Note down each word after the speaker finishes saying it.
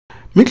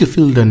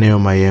Midfielder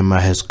Maema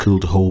has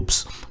killed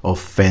hopes of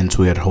fans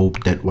who had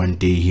hoped that one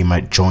day he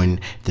might join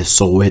the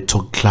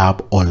Soweto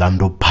club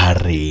Orlando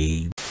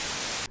Pirates.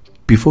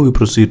 Before we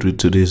proceed with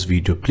today's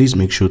video, please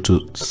make sure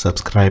to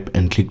subscribe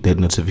and click that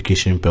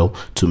notification bell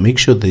to make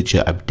sure that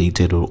you're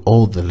updated with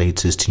all the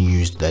latest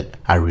news that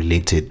are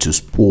related to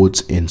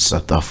sports in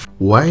South Africa.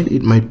 While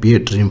it might be a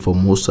dream for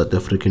most South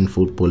African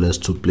footballers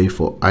to play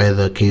for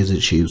either Kaizer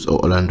Chiefs or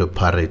Orlando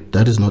Pirates,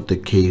 that is not the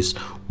case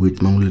with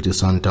Mamelodi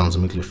Sundowns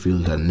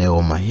midfielder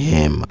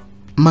Maema.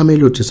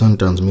 Mamelodi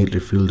Sundowns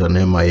midfielder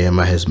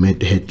Maema has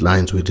made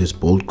headlines with his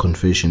bold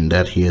confession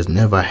that he has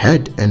never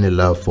had any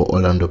love for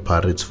Orlando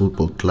Pirates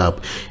Football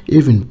Club,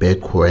 even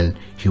back when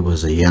he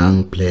was a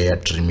young player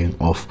dreaming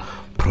of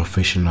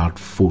professional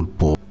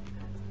football.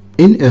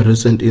 In a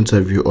recent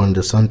interview on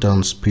the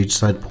Sundowns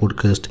Pitchside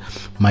podcast,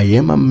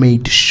 Maema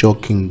made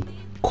shocking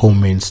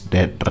comments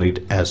that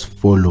read as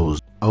follows: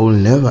 "I will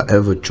never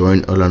ever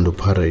join Orlando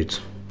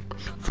Pirates.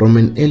 From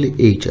an early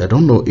age, I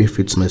don't know if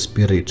it's my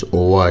spirit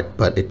or what,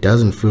 but it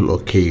doesn't feel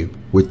okay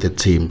with the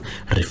team,"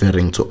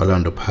 referring to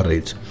Orlando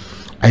Pirates.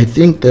 "I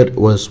think that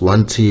was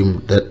one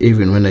team that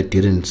even when I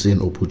didn't see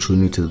an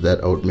opportunity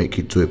that I would make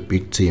it to a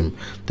big team,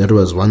 that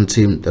was one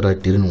team that I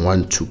didn't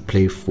want to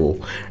play for,"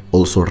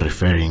 also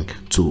referring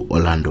to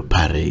Orlando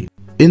Pirates.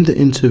 In the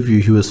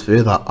interview, he was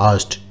further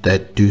asked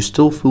that, "Do you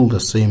still feel the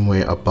same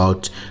way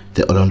about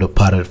the Orlando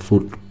Pirates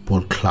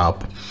Football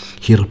Club?"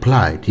 He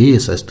replied,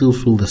 "Yes, I still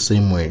feel the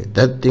same way.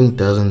 That thing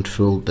doesn't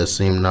feel the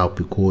same now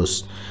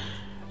because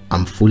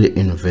I'm fully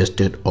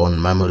invested on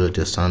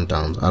Mamelodi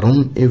Sundowns. I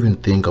don't even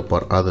think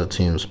about other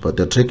teams, but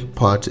the tricky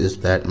part is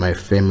that my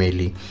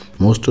family,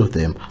 most of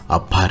them are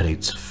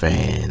Pirates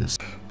fans."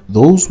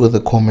 Those were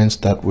the comments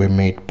that were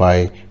made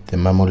by the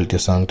Mamelodi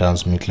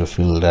Sundowns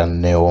midfielder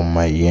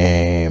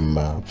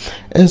Maema.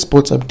 As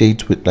sports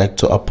updates, we'd like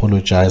to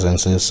apologize and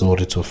say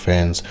sorry to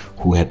fans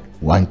who had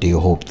one day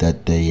hoped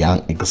that the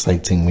young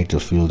exciting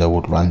midfielder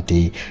would one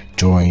day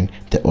join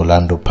the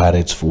Orlando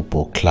Pirates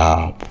Football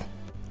Club.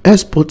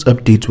 As sports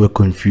updates were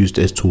confused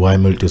as to why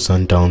Mamelodi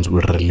Sundowns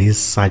will release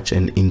such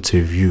an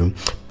interview,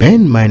 bear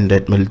in mind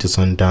that Mamelodi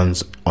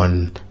Sundowns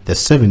on the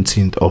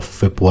 17th of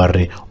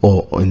February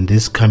or in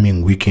this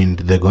coming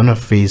weekend, they're gonna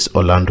face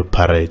Orlando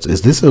Pirates.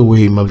 Is this a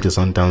way Mamelodi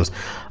Sundowns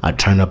are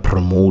trying to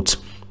promote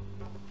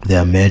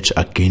their match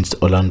against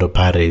Orlando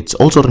Pirates?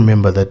 Also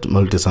remember that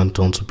Mamelodi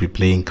Sundowns will be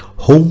playing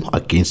home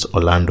against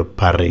Orlando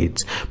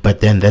Pirates,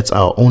 but then that's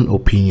our own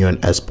opinion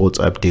as sports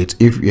updates.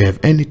 If you have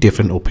any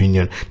different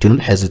opinion, do not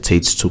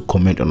hesitate to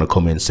comment on the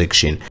comment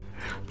section.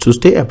 To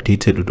stay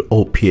updated with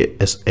all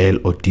PSL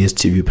or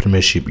DStv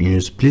Premiership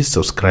news, please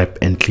subscribe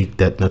and click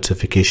that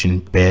notification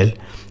bell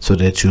so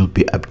that you'll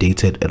be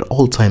updated at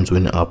all times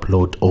when I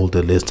upload all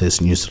the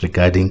latest news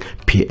regarding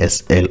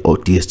PSL or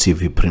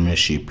DStv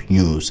Premiership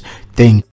news. Thank you.